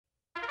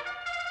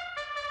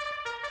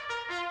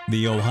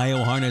The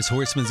Ohio Harness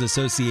Horsemen's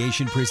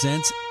Association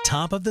presents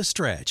Top of the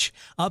Stretch,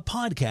 a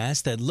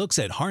podcast that looks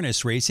at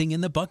harness racing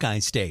in the Buckeye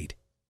State.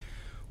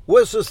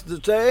 With us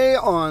today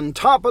on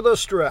Top of the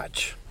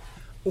Stretch,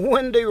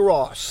 Wendy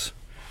Ross.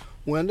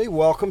 Wendy,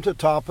 welcome to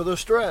Top of the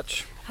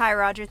Stretch. Hi,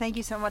 Roger. Thank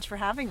you so much for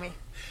having me.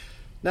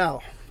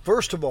 Now,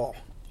 first of all,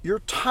 your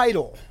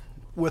title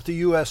with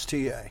the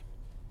USTA.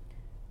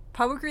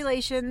 Public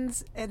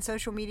Relations and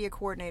Social Media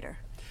Coordinator.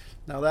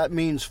 Now, that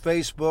means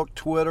Facebook,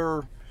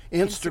 Twitter,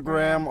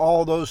 Instagram,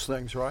 all those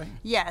things, right?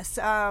 Yes.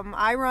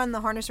 I run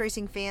the Harness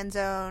Racing Fan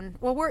Zone.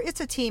 Well,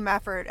 it's a team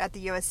effort at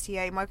the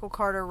USTA. Michael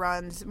Carter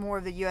runs more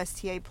of the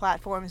USTA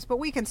platforms, but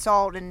we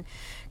consult and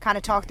kind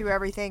of talk through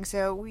everything.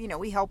 So,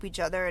 we help each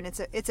other, and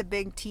it's a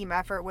big team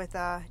effort with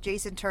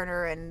Jason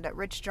Turner and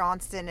Rich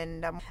Johnston,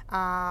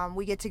 and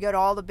we get to go to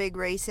all the big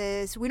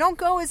races. We don't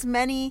go as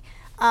many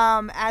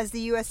as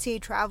the USTA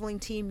traveling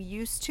team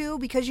used to,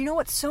 because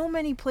so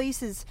many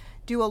places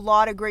do a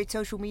lot of great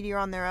social media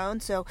on their own.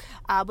 So,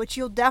 but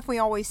you'll definitely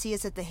always see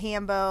us at the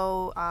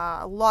Hambo,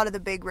 a lot of the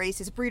big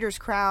races, Breeders'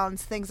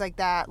 Crowns, things like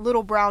that.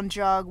 Little Brown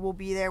Jug will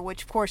be there,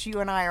 which of course you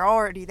and I are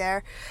already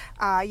there.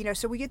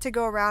 So we get to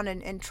go around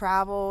and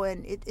travel,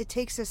 and it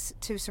takes us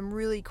to some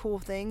really cool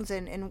things,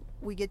 and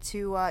we get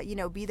to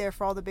be there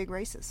for all the big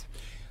races.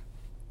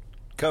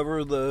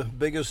 Cover the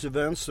biggest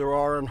events there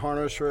are in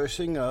harness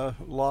racing. A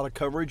lot of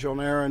coverage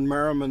on Aaron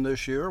Merriman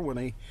this year when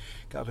he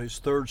got his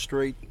third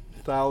straight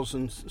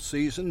 1,000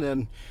 season.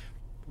 And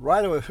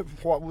right away,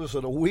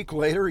 a week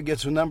later, he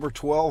gets a number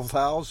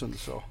 12,000.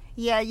 So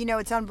yeah,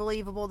 it's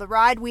unbelievable. The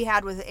ride we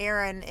had with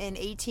Aaron in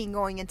 18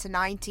 going into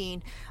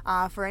 19,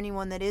 for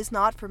anyone that is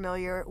not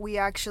familiar, we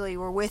actually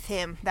were with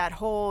him that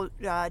whole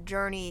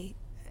journey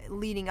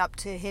leading up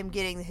to him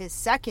getting his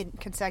second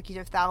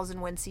consecutive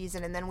 1,000-win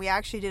season. And then we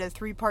actually did a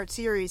 3-part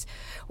series,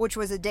 which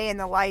was a day in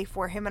the life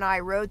where him and I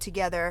rode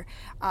together,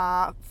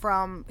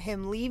 from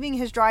him leaving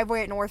his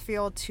driveway at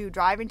Northfield to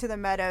driving to the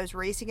Meadows,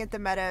 racing at the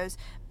Meadows,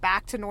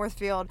 back to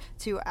Northfield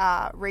to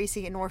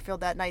racing at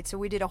Northfield that night. So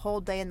we did a whole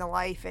day in the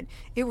life, and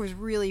it was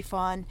really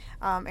fun.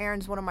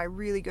 Aaron's one of my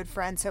really good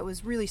friends, so it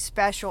was really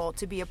special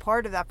to be a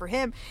part of that for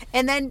him.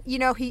 And then,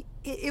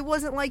 it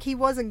wasn't like he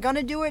wasn't going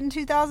to do it in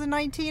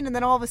 2019, and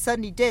then all of a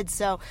sudden he did.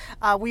 So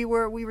we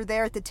were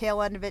there at the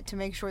tail end of it to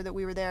make sure that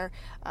we were there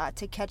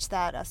to catch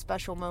that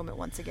special moment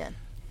once again.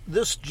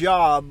 This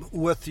job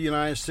with the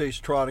United States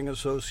Trotting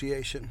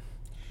Association,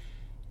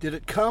 did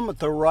it come at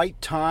the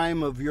right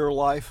time of your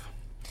life?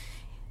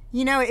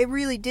 It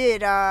really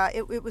did.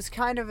 It was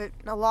kind of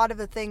a lot of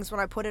the things when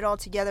I put it all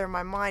together in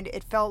my mind,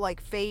 it felt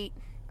like fate,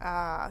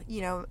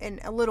 and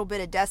a little bit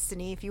of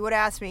destiny. If you would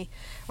ask me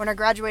when I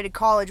graduated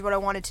college what I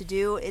wanted to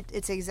do,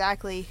 it's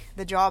exactly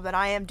the job that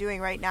I am doing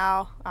right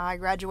now. I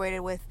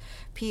graduated with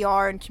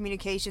PR and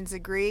communications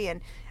degree, and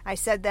I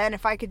said then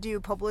if I could do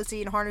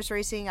publicity and harness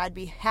racing, I'd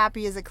be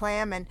happy as a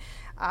clam, and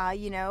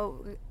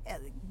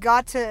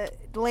got to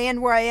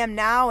land where I am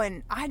now,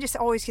 and I just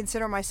always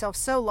consider myself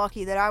so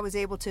lucky that I was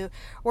able to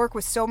work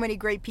with so many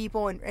great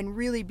people and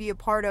really be a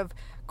part of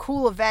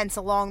cool events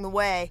along the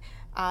way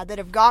that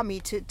have got me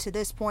to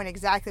this point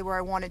exactly where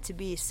I wanted to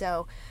be.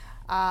 So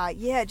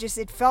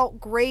it felt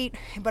great,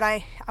 but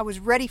I was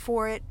ready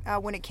for it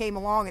when it came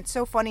along. It's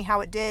so funny how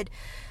it did.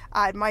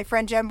 My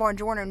friend Jen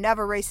Bongiorno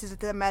never races at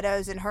the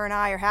Meadows, and her and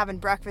I are having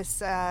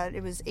breakfast.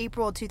 It was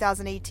April of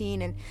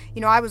 2018, and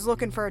I was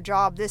looking for a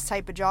job, this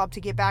type of job, to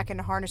get back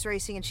into harness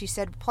racing, and she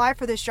said, apply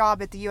for this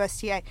job at the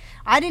USTA.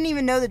 I didn't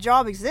even know the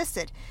job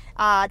existed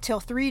till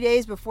 3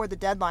 days before the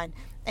deadline,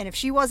 and if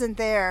she wasn't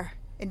there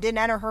and didn't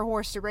enter her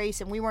horse to race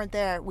and we weren't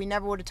there, we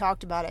never would have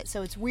talked about it.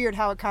 So it's weird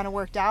how it kind of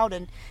worked out,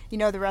 and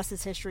the rest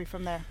is history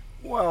from there.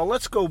 Well,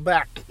 let's go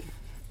back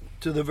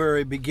to the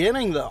very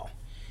beginning, though.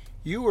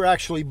 You were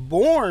actually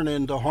born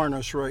into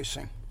harness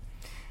racing.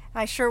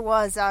 I sure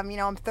was.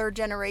 I'm third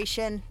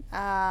generation.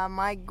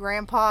 My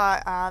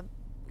grandpa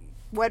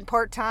went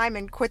part-time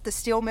and quit the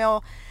steel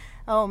mill,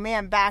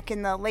 back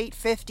in the late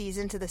 50s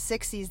into the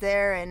 60s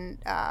there. And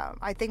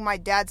I think my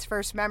dad's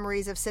first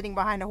memories of sitting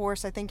behind a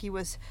horse, I think he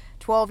was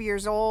 12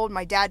 years old.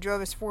 My dad drove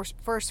his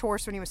first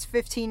horse when he was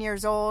 15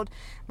 years old.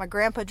 My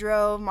grandpa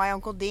drove. My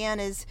Uncle Dan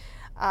is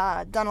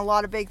done a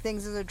lot of big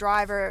things as a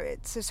driver.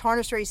 It's just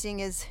harness racing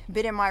has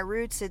been in my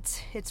roots.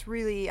 It's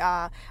really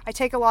I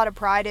take a lot of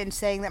pride in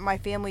saying that my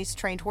family's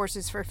trained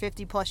horses for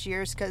 50 plus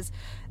years, because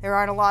there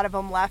aren't a lot of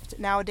them left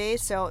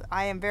nowadays. So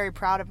I am very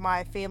proud of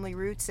my family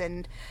roots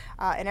and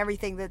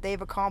everything that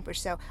they've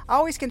accomplished. So I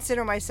always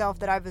consider myself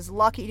that I was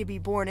lucky to be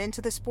born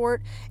into the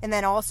sport, and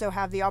then also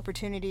have the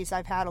opportunities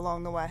I've had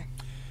along the way.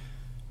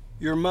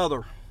 Your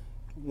mother,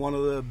 one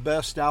of the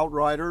best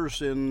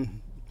outriders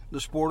in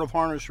the sport of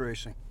harness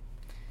racing.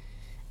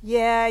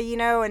 Yeah,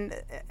 and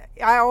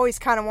I always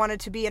kind of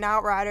wanted to be an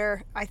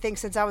outrider. I think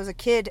since I was a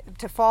kid,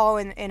 to follow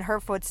in her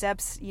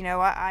footsteps.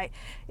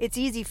 It's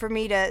easy for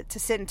me to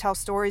sit and tell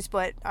stories,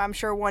 but I'm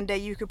sure one day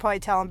you could probably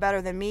tell them better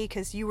than me,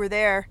 because you were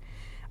there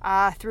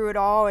through it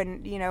all,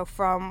 and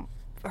from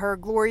her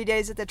glory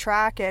days at the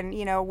track, and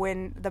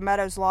when the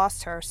Meadows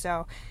lost her.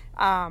 So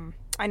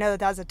I know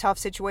that was a tough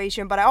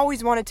situation, but I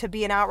always wanted to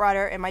be an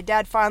outrider, and my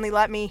dad finally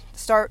let me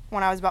start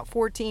when I was about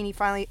 14. He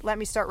finally let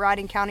me start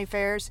riding county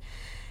fairs.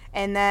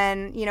 And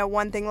then,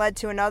 one thing led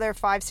to another.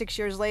 5-6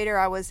 years later,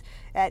 I was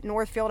at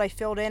Northfield. I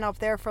filled in up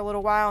there for a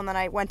little while, and then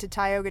I went to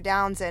Tioga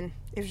Downs, and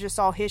it was just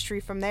all history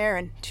from there.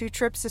 And 2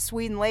 trips to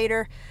Sweden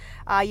later.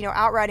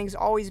 Outriding's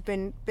always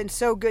been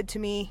so good to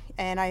me,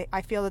 and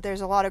I feel that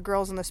there's a lot of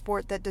girls in the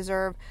sport that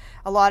deserve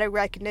a lot of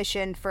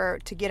recognition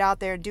to get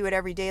out there and do it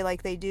every day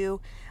like they do.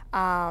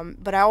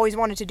 But I always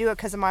wanted to do it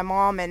because of my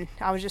mom, and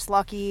I was just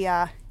lucky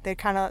that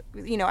kind of,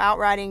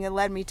 outriding and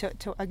led me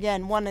to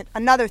again,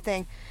 another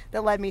thing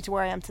that led me to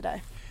where I am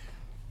today.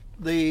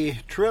 The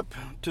trip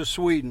to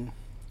Sweden,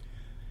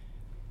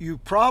 you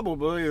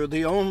probably are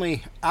the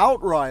only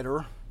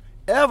outrider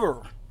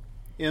ever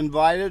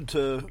invited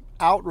to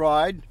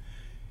outride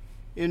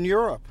in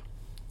Europe.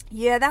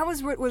 Yeah, that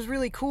was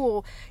really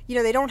cool.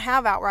 They don't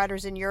have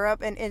outriders in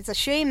Europe, and it's a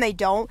shame they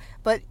don't,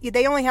 but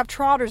they only have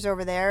trotters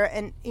over there,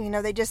 and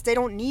they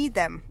don't need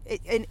them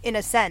in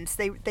a sense.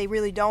 They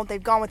really don't.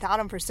 They've gone without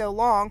them for so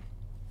long.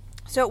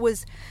 So it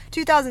was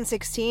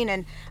 2016,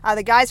 and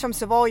the guys from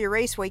Savoia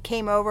Raceway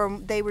came over.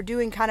 They were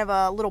doing kind of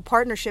a little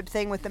partnership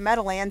thing with the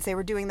Meadowlands. They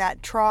were doing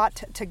that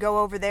trot to go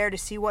over there to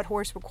see what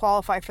horse would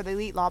qualify for the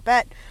Elite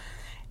Lopette,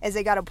 as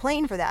they got a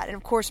plane for that. And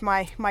of course,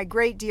 our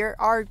great dear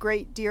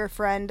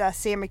friend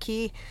Sam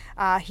McKee,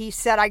 he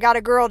said, I got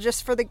a girl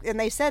just for and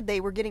they said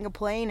they were getting a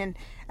plane,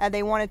 and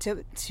they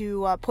wanted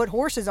to put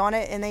horses on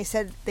it, and they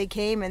said they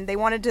came and they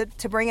wanted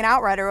to bring an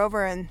outrider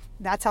over, and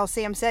that's how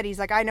Sam said, he's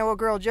like, I know a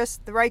girl,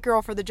 just the right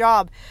girl for the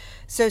job.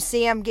 So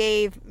Sam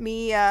gave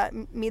me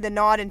the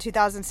nod in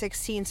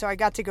 2016, so I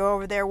got to go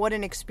over there. What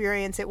an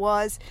experience it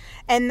was.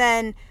 And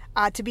then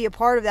to be a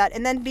part of that,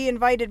 and then be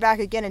invited back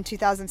again in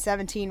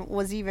 2017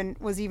 was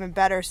even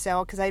better.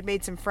 So, because I had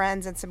made some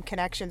friends and some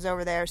connections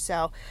over there,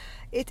 so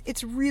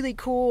it's really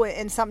cool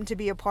and something to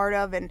be a part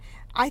of. And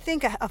I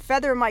think a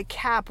feather in my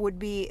cap would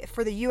be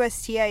for the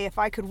USTA if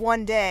I could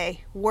one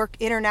day work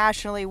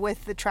internationally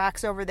with the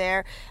tracks over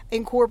there,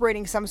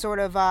 incorporating some sort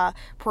of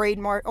parade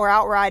or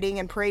outriding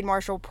and parade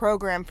marshal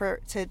program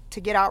to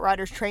get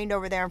outriders trained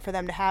over there and for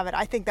them to have it.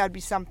 I think that would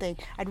be something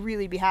I'd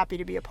really be happy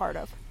to be a part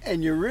of.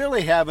 And you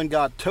really haven't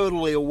got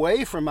totally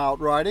away from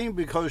outriding,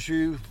 because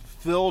you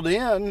filled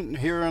in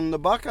here in the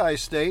Buckeye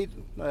State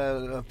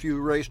a few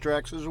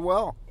racetracks as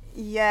well.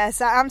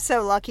 Yes, I'm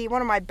so lucky.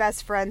 One of my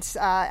best friends,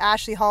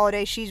 Ashley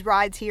Holiday, she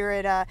rides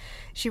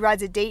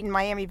at Dayton,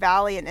 Miami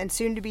Valley, and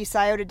soon to be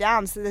Scioto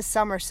Downs this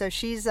summer. So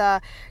she's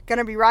going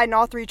to be riding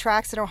all 3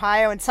 tracks in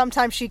Ohio, and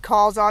sometimes she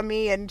calls on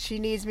me and she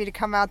needs me to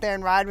come out there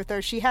and ride with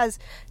her. She has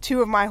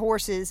 2 of my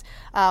horses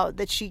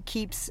that she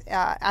keeps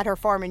at her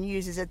farm and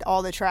uses at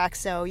all the tracks.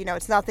 So,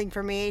 it's nothing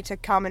for me to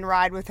come and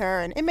ride with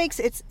her, and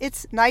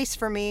it's nice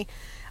for me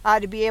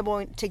to be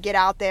able to get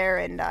out there,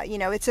 and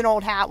it's an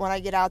old hat when I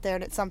get out there,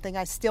 and it's something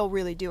I still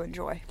really do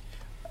enjoy.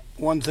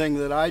 One thing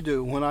that I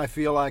do when I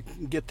feel I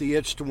get the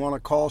itch to want to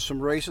call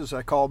some races,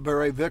 I call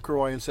Barry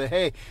Vickroy and say,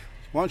 hey,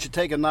 why don't you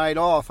take a night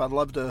off? I'd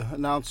love to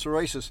announce the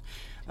races.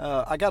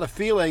 I got a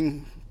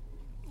feeling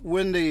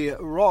Wendy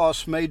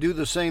Ross may do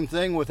the same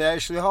thing with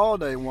Ashley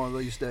Holiday one of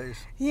these days.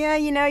 Yeah,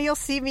 you'll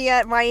see me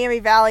at Miami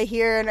Valley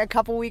here in a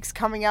couple weeks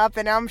coming up,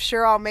 and I'm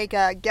sure I'll make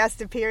a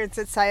guest appearance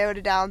at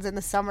Scioto Downs in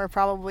the summer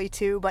probably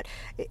too, but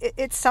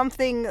it's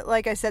something,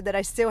 like I said, that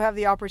I still have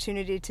the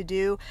opportunity to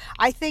do.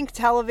 I think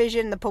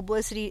television, the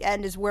publicity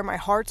end, is where my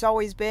heart's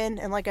always been,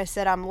 and like I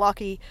said, I'm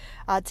lucky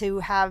to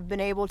have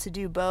been able to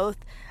do both.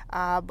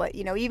 But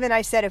even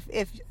I said,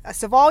 if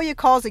Savoia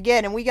calls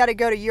again and we got to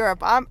go to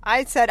Europe,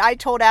 I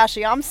told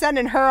Ashley, I'm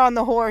sending her on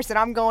the horse and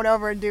I'm going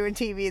over and doing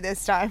TV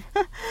this time.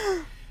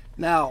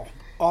 Now,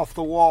 off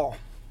the wall,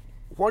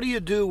 what do you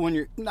do when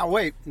you're...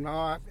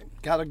 I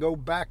got to go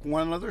back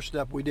one other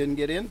step we didn't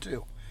get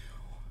into.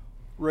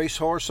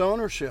 Racehorse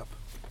ownership.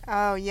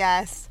 Oh,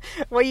 yes.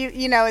 Well,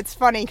 it's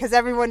funny because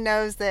everyone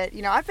knows that,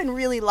 I've been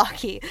really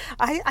lucky.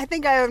 I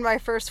think I owned my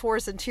first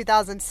horse in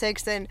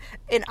 2006, and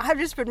I've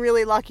just been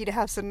really lucky to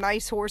have some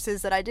nice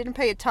horses that I didn't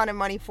pay a ton of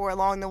money for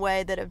along the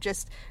way that have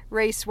just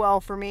raced well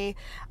for me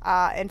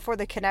and for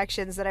the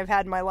connections that I've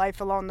had in my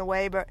life along the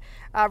way. But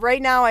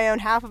right now I own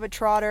half of a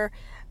trotter.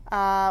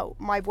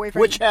 My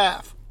boyfriend... Which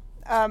half?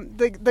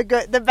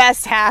 The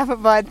best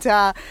half,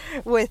 but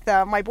with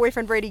my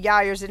boyfriend Brady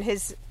Gallers and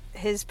his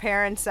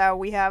parents,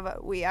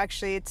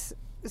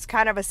 it's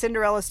kind of a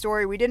Cinderella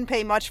story. We didn't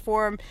pay much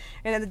for him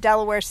in the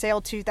Delaware sale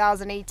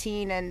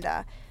 2018,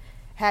 and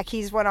heck,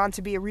 he's went on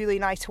to be a really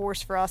nice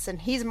horse for us,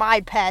 and he's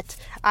my pet.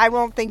 I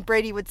won't think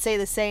Brady would say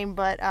the same,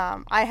 but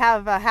I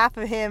have half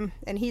of him,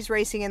 and he's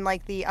racing in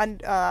like the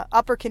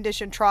upper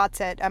condition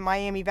trots at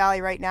Miami Valley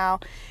right now,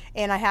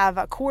 and I have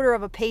a quarter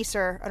of a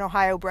pacer, an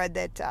Ohio bred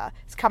that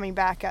is coming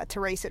back to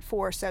race at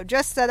 4. So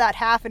just that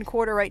half and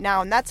quarter right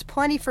now, and that's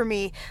plenty for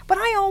me. But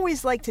I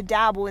always like to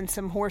dabble in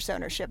some horse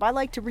ownership. I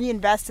like to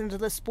reinvest into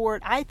the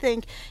sport. I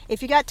think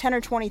if you got 10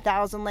 or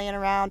 20,000 laying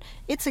around,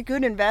 it's a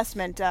good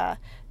investment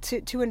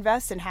to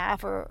invest in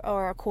half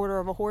or a quarter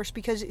of a horse,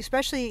 because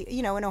especially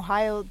in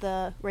Ohio,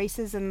 the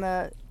races and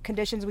the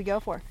conditions we go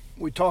for.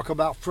 We talk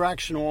about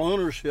fractional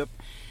ownership,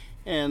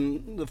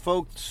 and the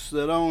folks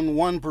that own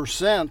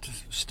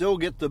 1% still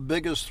get the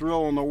biggest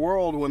thrill in the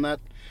world when that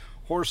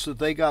horse that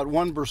they got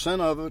 1%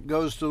 of it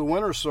goes to the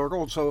winner's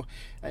circle. So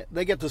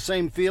they get the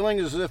same feeling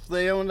as if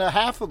they owned a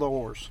half of the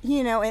horse.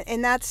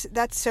 And that's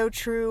so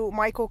true.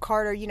 Michael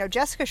Carter,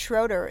 Jessica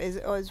Schroeder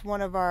is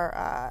one of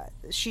our,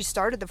 she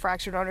started the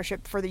fractional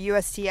ownership for the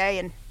USTA,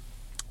 and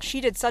she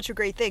did such a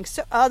great thing.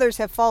 So others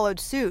have followed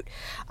suit,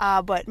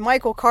 but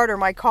Michael Carter,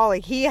 my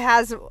colleague, he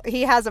has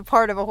a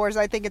part of a horse.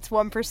 I think it's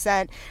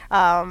 1%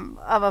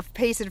 of a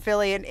Payson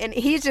filly, and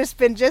he's just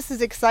been just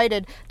as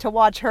excited to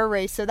watch her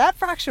race. So that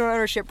fractional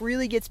ownership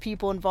really gets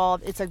people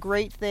involved. It's a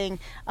great thing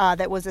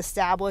that was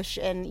established,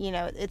 and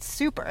it's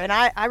super. And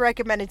I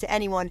recommend it to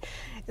anyone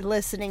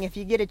listening. If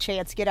you get a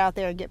chance, get out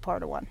there and get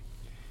part of one.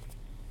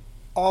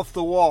 Off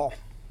the wall,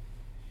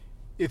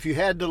 if you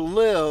had to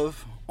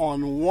live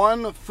on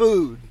one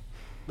food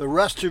the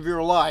rest of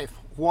your life,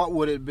 what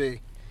would it be?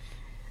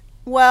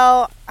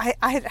 Well,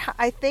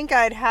 I think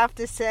I'd have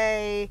to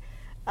say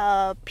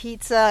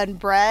pizza and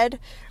bread,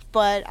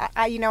 but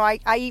I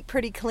eat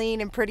pretty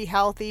clean and pretty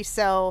healthy,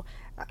 so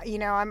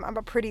I'm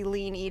a pretty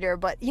lean eater.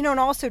 But and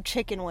also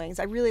chicken wings.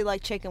 I really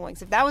like chicken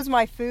wings. If that was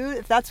my food,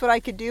 if that's what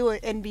I could do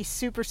and be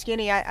super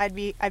skinny, I'd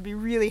be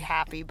really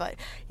happy. But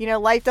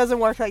life doesn't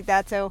work like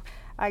that, so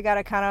I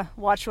gotta kind of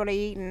watch what I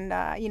eat, and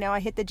I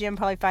hit the gym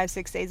probably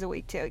 5-6 days a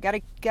week too.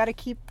 Gotta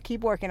keep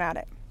working at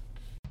it.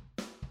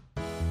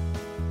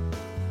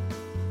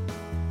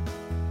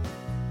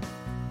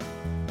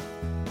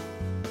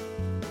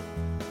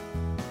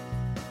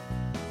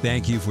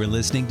 Thank you for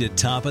listening to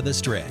Top of the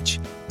Stretch.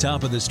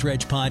 Top of the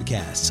Stretch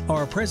podcasts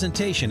are a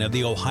presentation of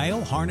the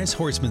Ohio Harness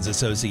Horsemen's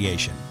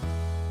Association.